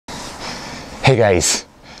Hey guys,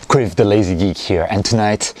 Quiv the Lazy Geek here, and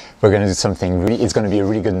tonight we're gonna do something it's gonna be a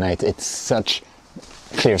really good night. It's such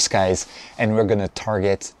clear skies, and we're gonna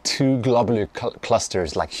target two globular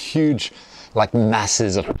clusters, like huge, like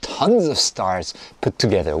masses of tons of stars put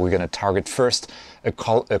together. We're gonna target first a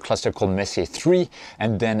cluster called Messier 3,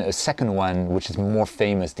 and then a second one, which is more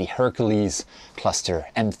famous, the Hercules cluster,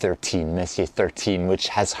 M13, Messier 13, which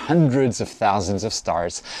has hundreds of thousands of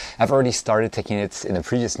stars. I've already started taking it in the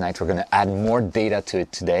previous night. We're gonna add more data to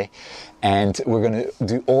it today, and we're gonna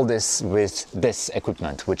do all this with this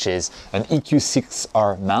equipment, which is an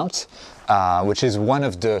EQ6R mount, which is one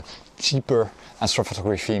of the cheaper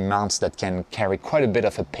astrophotography mounts that can carry quite a bit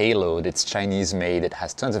of a payload. It's Chinese made, it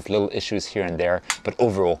has tons of little issues here and there, but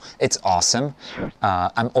overall it's awesome.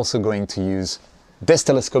 I'm also going to use this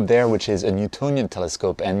telescope there, which is a Newtonian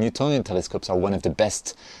telescope, and Newtonian telescopes are one of the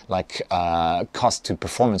best cost to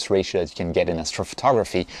performance ratio that you can get in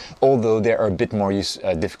astrophotography, although they are a bit more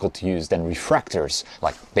difficult to use than refractors,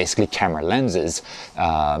 like basically camera lenses,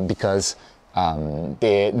 because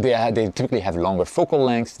they typically have longer focal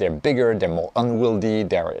lengths, they're bigger, they're more unwieldy,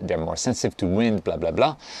 they're more sensitive to wind, blah blah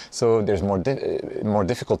blah. So there's more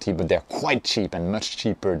difficulty, but they're quite cheap and much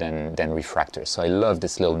cheaper than refractors. So I love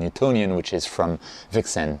this little Newtonian, which is from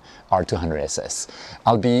Vixen R200SS.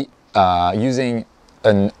 I'll be using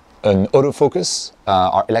an autofocus,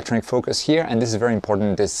 our electronic focus here, and this is very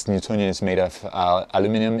important. This Newtonian is made of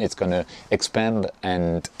aluminum. It's going to expand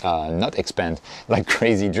and not expand like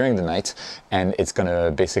crazy during the night, and it's going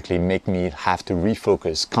to basically make me have to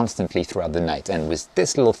refocus constantly throughout the night. And with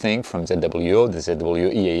this little thing from ZWO, the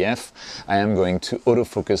ZWO-EAF, I am going to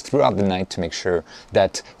autofocus throughout the night to make sure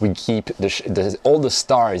that we keep all the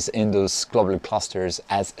stars in those globular clusters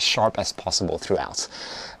as sharp as possible throughout.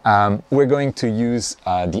 We're going to use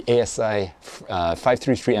the ASI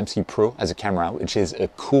 533 MC Pro as a camera, which is a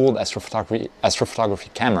cooled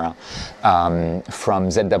astrophotography camera from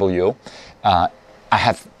ZWO. I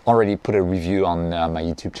have already put a review on my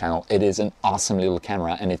YouTube channel. It is an awesome little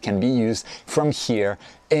camera, and it can be used from here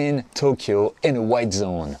in Tokyo in a white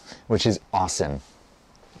zone, which is awesome.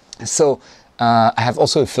 So I have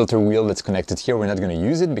also a filter wheel that's connected here. We're not going to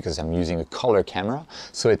use it because I'm using a color camera,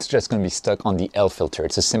 so it's just going to be stuck on the L filter.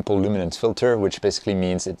 It's a simple luminance filter, which basically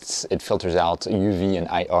means it filters out UV and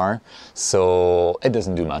IR, so it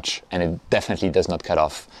doesn't do much, and it definitely does not cut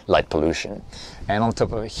off light pollution. And on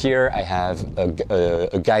top of here, I have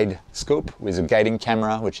a guide scope with a guiding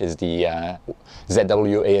camera, which is the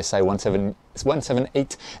ZWO ASI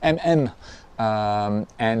 178mm.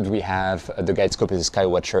 And we have the guide scope is a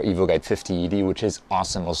Skywatcher Evo Guide 50 ED, which is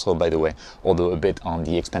awesome also, by the way, although a bit on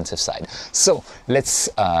the expensive side. So let's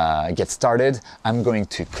get started. I'm going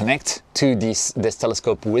to connect to this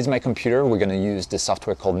telescope with my computer. We're going to use the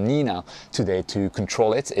software called Nina today to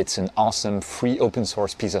control it. It's an awesome free open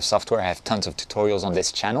source piece of software. I have tons of tutorials on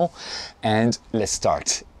this channel, and let's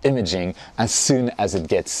start imaging as soon as it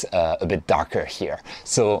gets a bit darker here.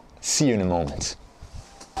 So see you in a moment.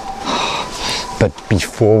 But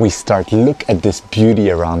before we start, look at this beauty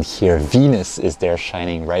around here. Venus is there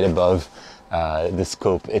shining right above the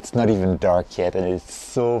scope. It's not even dark yet, and it's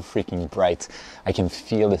so freaking bright. I can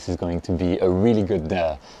feel this is going to be a really good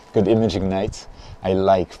imaging night. I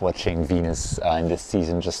like watching Venus in this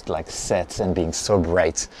season just like set and being so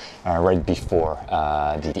bright right before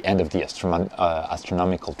the end of the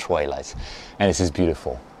astronomical twilight. And this is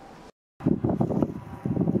beautiful.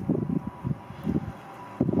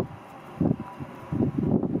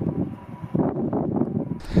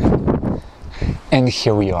 And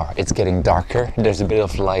here we are. It's getting darker. There's a bit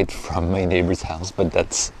of light from my neighbor's house, but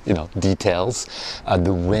that's, you know, details.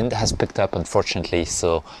 The wind has picked up, unfortunately,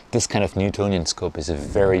 so this kind of Newtonian scope is a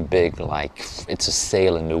very big, like, it's a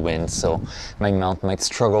sail in the wind, so my mount might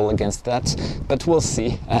struggle against that, but we'll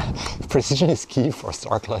see. Precision is key for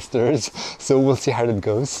star clusters, so we'll see how that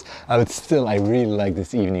goes. But still, I really like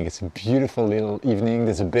this evening. It's a beautiful little evening.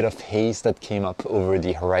 There's a bit of haze that came up over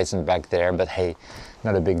the horizon back there, but hey,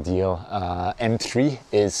 not a big deal. M3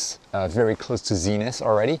 is very close to zenith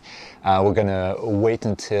already. We're gonna wait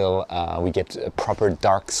until we get proper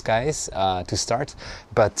dark skies to start,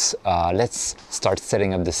 but let's start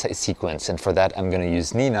setting up the sequence, and for that I'm gonna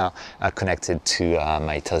use Nina connected to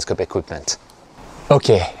my telescope equipment.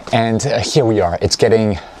 Okay, and here we are. It's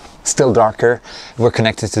getting Still darker. We're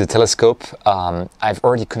connected to the telescope. I've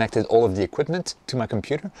already connected all of the equipment to my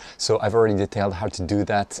computer, so I've already detailed how to do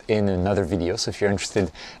that in another video, so if you're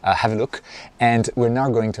interested, have a look. And we're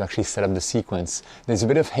now going to actually set up the sequence. There's a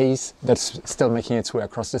bit of haze that's still making its way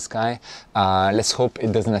across the sky. Let's hope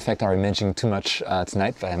it doesn't affect our imaging too much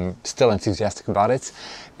tonight, but I'm still enthusiastic about it.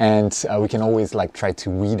 And we can always try to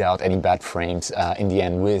weed out any bad frames in the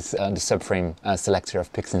end with the subframe selector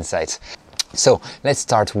of PixInsight. So let's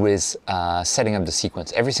start with setting up the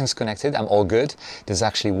sequence. Everything's connected, I'm all good. There's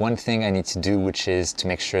actually one thing I need to do, which is to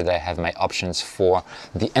make sure that I have my options for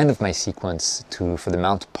the end of my sequence for the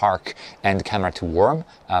mount to park and the camera to warm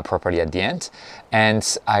properly at the end. And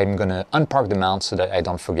I'm gonna unpark the mount so that I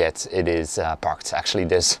don't forget it is parked. Actually,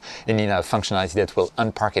 there's a functionality that will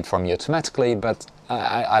unpark it for me automatically, but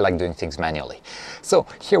I like doing things manually. So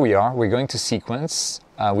here we are, we're going to sequence.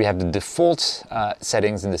 We have the default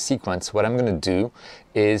settings in the sequence. What I'm going to do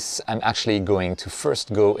is I'm actually going to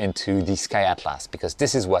first go into the Sky Atlas, because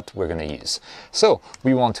this is what we're going to use. So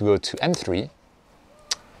we want to go to M3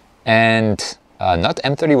 and not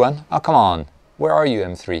M31. Oh, come on. Where are you,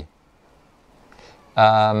 M3?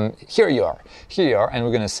 Here you are. Here you are. And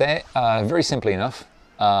we're going to say, very simply enough,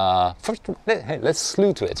 first, hey, let's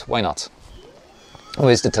slew to it. Why not?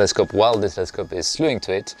 With the telescope, while the telescope is slewing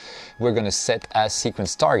to it, we're going to set as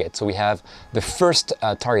sequence target. So we have the first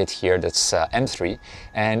target here, that's M3,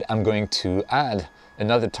 and I'm going to add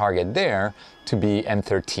another target there to be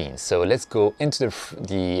M13. So let's go into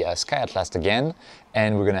the Sky Atlas again,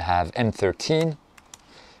 and we're going to have M13,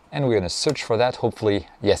 and we're going to search for that. Hopefully,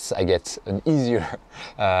 yes, I get an easier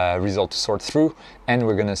result to sort through, and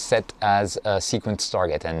we're going to set as a sequence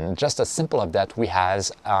target. And just as simple as that, we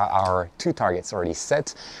have our two targets already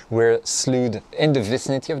set. We're slewed in the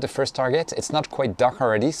vicinity of the first target. It's not quite dark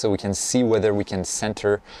already, so we can see whether we can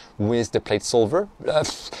center with the plate solver.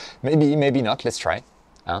 Maybe not. Let's try.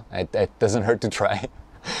 It doesn't hurt to try.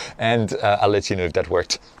 And I'll let you know if that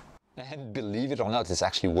worked. And believe it or not, it's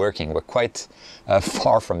actually working. We're quite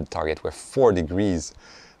far from the target. We're 4 degrees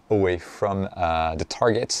away from the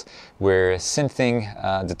target. We're synthing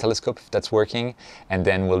the telescope, if that's working, and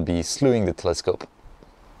then we'll be slewing the telescope.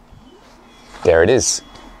 There it is,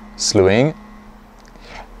 slewing.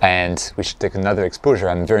 And we should take another exposure.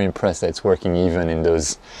 I'm very impressed that it's working even in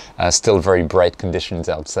those still very bright conditions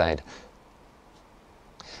outside.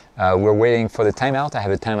 We're waiting for the timeout. I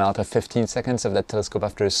have a timeout of 15 seconds of that telescope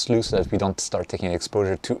after a slew so that we don't start taking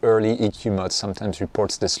exposure too early. EQ mode sometimes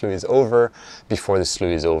reports the slew is over before the slew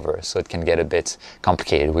is over, so it can get a bit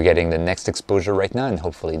complicated. We're getting the next exposure right now, and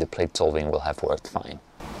hopefully the plate solving will have worked fine.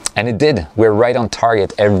 And it did. We're right on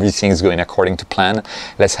target. Everything's going according to plan.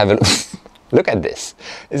 Let's have a look at this.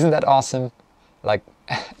 Isn't that awesome?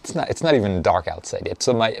 It's not even dark outside yet,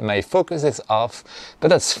 so my focus is off, but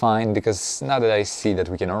that's fine, because now that I see that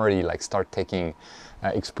we can already start taking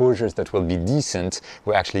exposures that will be decent,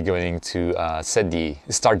 we're actually going to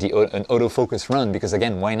start an autofocus run, because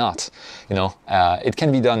again, why not? It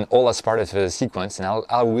can be done all as part of a sequence, and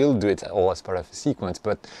I will do it all as part of a sequence,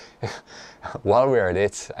 but while we're at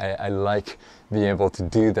it, I like being able to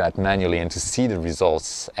do that manually and to see the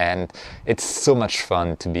results. And it's so much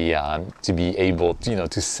fun to be able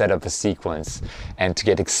to set up a sequence and to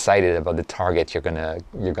get excited about the target you're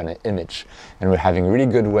gonna image. And we're having really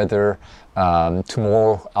good weather.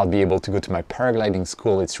 Tomorrow I'll be able to go to my paragliding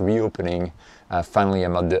school. It's reopening. Finally,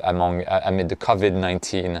 amid the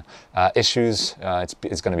COVID-19 issues,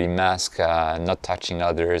 it's going to be mask, not touching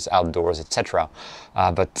others, outdoors, etc.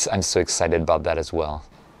 But I'm so excited about that as well.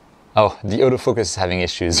 Oh, the autofocus is having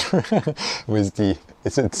issues with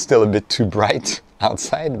it's still a bit too bright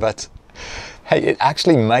outside, but hey, it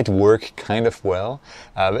actually might work kind of well.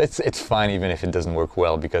 It's fine even if it doesn't work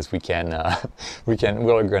well, because we're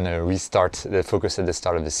going to restart the focus at the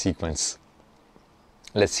start of the sequence.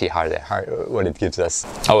 Let's see what it gives us.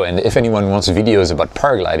 Oh, and if anyone wants videos about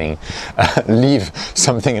paragliding, leave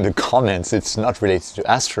something in the comments. It's not related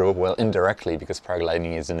to astro, well, indirectly, because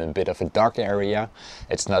paragliding is in a bit of a dark area.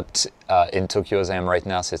 It's not in Tokyo as I am right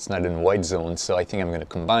now, so it's not in white zone. So I think I'm going to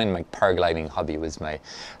combine my paragliding hobby with my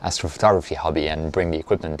astrophotography hobby and bring the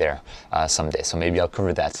equipment there someday. So maybe I'll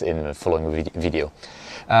cover that in the following video.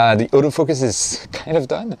 The autofocus is kind of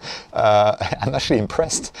done. I'm actually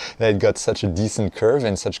impressed that it got such a decent curve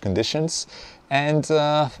in such conditions. And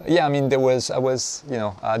yeah, I mean, this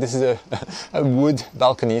is a wood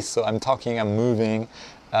balcony, so I'm moving.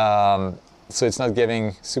 so it's not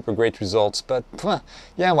giving super great results, but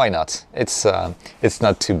yeah, why not? It's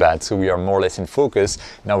not too bad. So we are more or less in focus.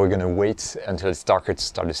 Now we're going to wait until it's darker to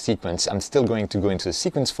start the sequence. I'm still going to go into the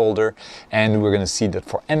sequence folder, and we're going to see that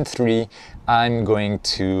for M3, I'm going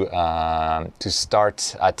to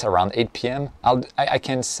start at around 8 p.m. I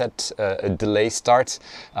can set a delay start.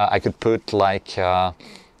 I could put like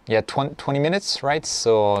yeah, 20 minutes, right?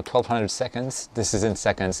 So 1200 seconds. This is in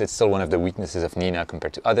seconds. It's still one of the weaknesses of Nina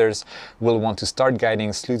compared to others. We'll want to start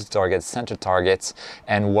guiding, slew to targets, center targets.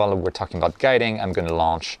 And while we're talking about guiding, I'm going to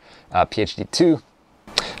launch PhD 2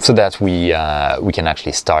 so that we can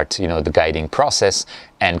actually start, you know, the guiding process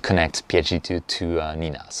and connect PhD 2 to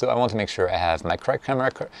Nina. So I want to make sure I have my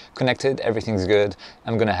camera connected. Everything's good.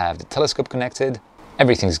 I'm going to have the telescope connected.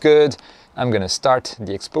 Everything's good. I'm going to start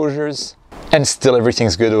the exposures. And still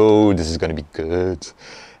everything's good. Oh, this is going to be good.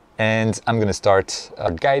 And I'm going to start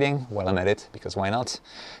guiding while I'm at it, because why not?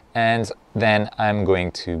 And then I'm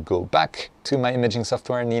going to go back to my imaging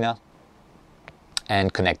software, Nina,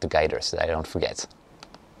 and connect the guider so that I don't forget.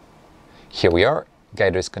 Here we are,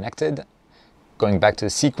 guider is connected. Going back to the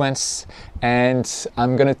sequence, and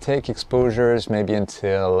I'm going to take exposures maybe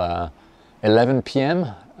until 11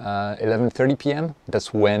 p.m., 11:30 p.m.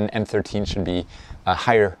 That's when M13 should be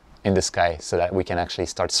higher in the sky, so that we can actually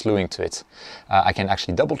start slewing to it. I can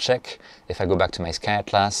actually double check if I go back to my sky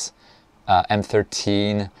atlas.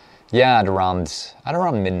 M13, yeah, at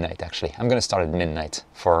around midnight actually. I'm gonna start at midnight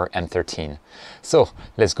for M13. So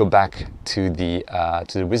let's go back to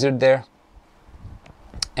the wizard there.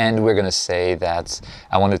 And we're gonna say that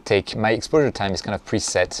I want to take, my exposure time is kind of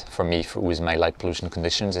preset for me with my light pollution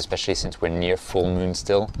conditions, especially since we're near full moon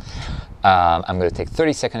still. I'm going to take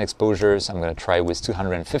 30-second exposures. I'm going to try with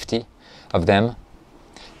 250 of them.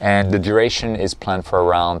 And the duration is planned for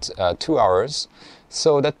around 2 hours.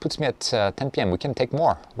 So that puts me at 10 p.m. We can take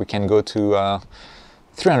more. We can go to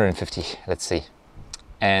 350, let's see.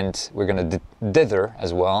 And we're going to dither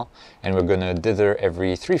as well. And we're going to dither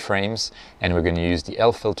every 3 frames. And we're going to use the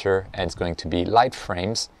L filter. And it's going to be light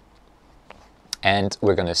frames. And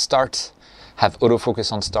we're going to start, have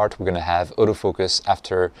autofocus on start. We're going to have autofocus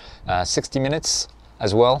after 60 minutes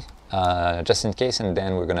as well, just in case. And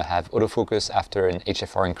then we're going to have autofocus after an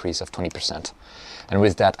HFR increase of 20%. And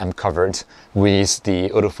with that, I'm covered with the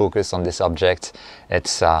autofocus on this object.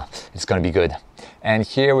 It's going to be good. And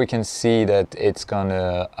here we can see that it's going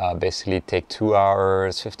to basically take 2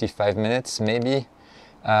 hours, 55 minutes, maybe.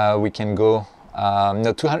 We can go,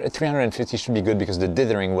 no, 350 should be good, because the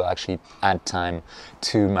dithering will actually add time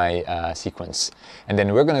to my sequence. And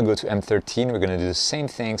then we're going to go to M13. We're going to do the same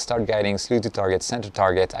thing, start guiding, slew to target, center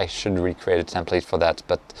target. I should recreate a template for that,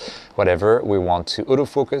 but whatever. We want to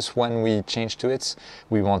autofocus when we change to it.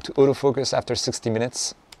 We want to autofocus after 60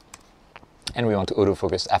 minutes. And we want to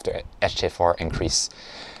autofocus after HFR increase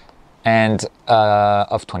and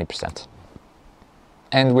of 20%.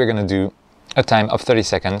 And we're going to do a time of 30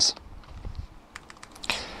 seconds.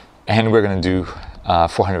 And we're going to do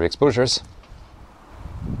 400 exposures.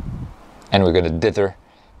 And we're going to dither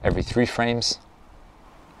every 3 frames.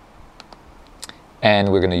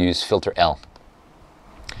 And we're going to use filter L.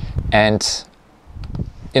 And,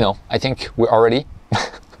 you know, I think we're already.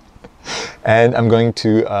 And I'm going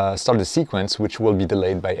to start the sequence, which will be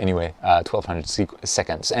delayed by anyway 1200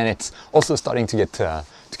 seconds. And it's also starting to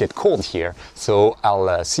get cold here, so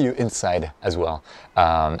I'll see you inside as well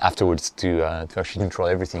afterwards to actually control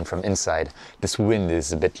everything from inside. This wind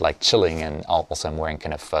is a bit like chilling, and also I'm wearing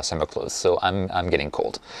kind of summer clothes, so I'm getting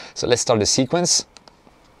cold. So let's start the sequence.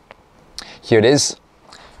 Here it is,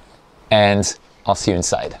 and I'll see you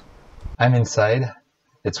inside. I'm inside.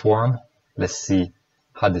 It's warm. Let's see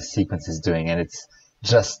how the sequence is doing, and it's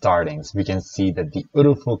just starting. So we can see that the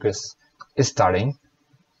autofocus is starting.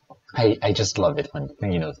 I just love it when,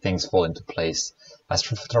 you know, things fall into place.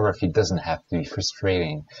 Astrophotography doesn't have to be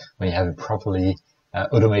frustrating when you have a properly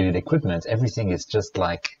automated equipment. Everything is just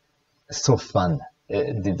like so fun.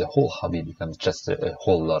 The whole hobby becomes just a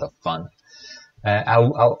whole lot of fun.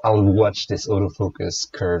 I'll watch this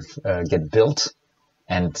autofocus curve get built,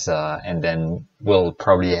 and then we'll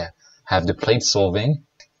probably have the plate solving.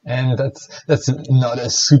 And that's not a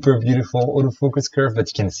super beautiful autofocus curve, but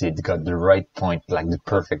you can see it got the right point, like the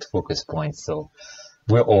perfect focus point. So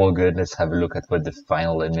we're all good. Let's have a look at what the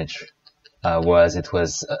final image was. It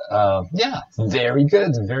was, yeah, very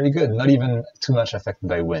good, very good. Not even too much affected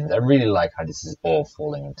by wind. I really like how this is all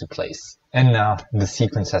falling into place. And now the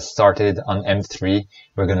sequence has started on M3.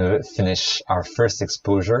 We're going to finish our first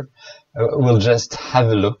exposure. We'll just have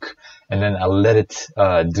a look, and then I'll let it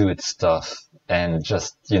do its stuff and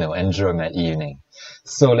just, you know, enjoy my evening.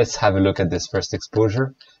 So let's have a look at this first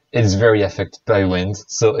exposure. it's very affected by wind,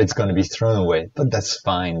 so it's going to be thrown away. But that's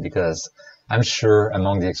fine, because I'm sure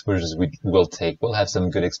among the exposures we will take, we'll have some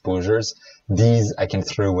good exposures. These I can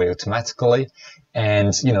throw away automatically.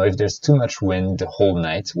 And, you know, if there's too much wind the whole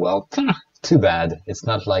night, well, too bad. It's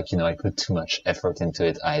not like, you know, I put too much effort into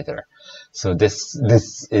it either. So this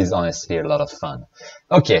is honestly a lot of fun.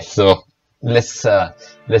 Okay, so let's let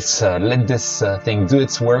this thing do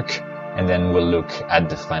its work, and then we'll look at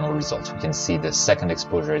the final result. We can see the second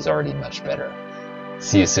exposure is already much better.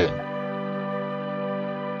 See you soon.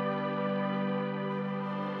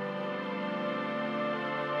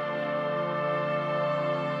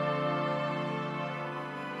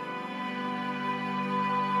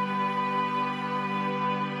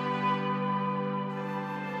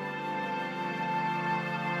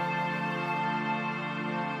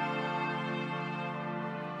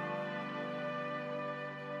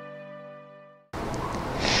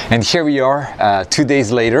 And here we are 2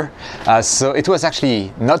 days later. So it was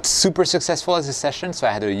actually not super successful as a session, so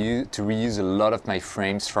I had to reuse a lot of my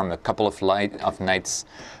frames from a couple of nights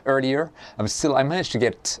earlier. I managed to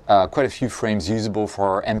get quite a few frames usable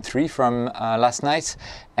for M3 from last night,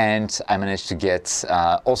 and I managed to get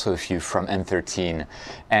also a few from M13.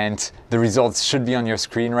 And the results should be on your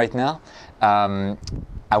screen right now.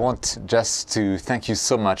 I want just to thank you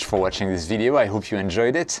so much for watching this video. I hope you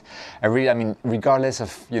enjoyed it. I mean, regardless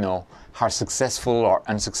of, you know, how successful or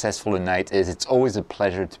unsuccessful a night is, it's always a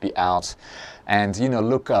pleasure to be out and, you know,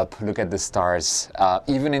 look up, look at the stars.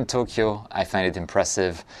 Even in Tokyo, I find it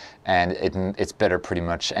impressive, and it's better pretty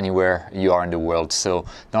much anywhere you are in the world. So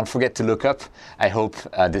don't forget to look up. I hope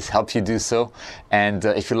this helped you do so. And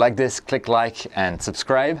if you like this, click like and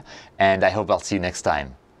subscribe, and I hope I'll see you next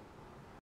time.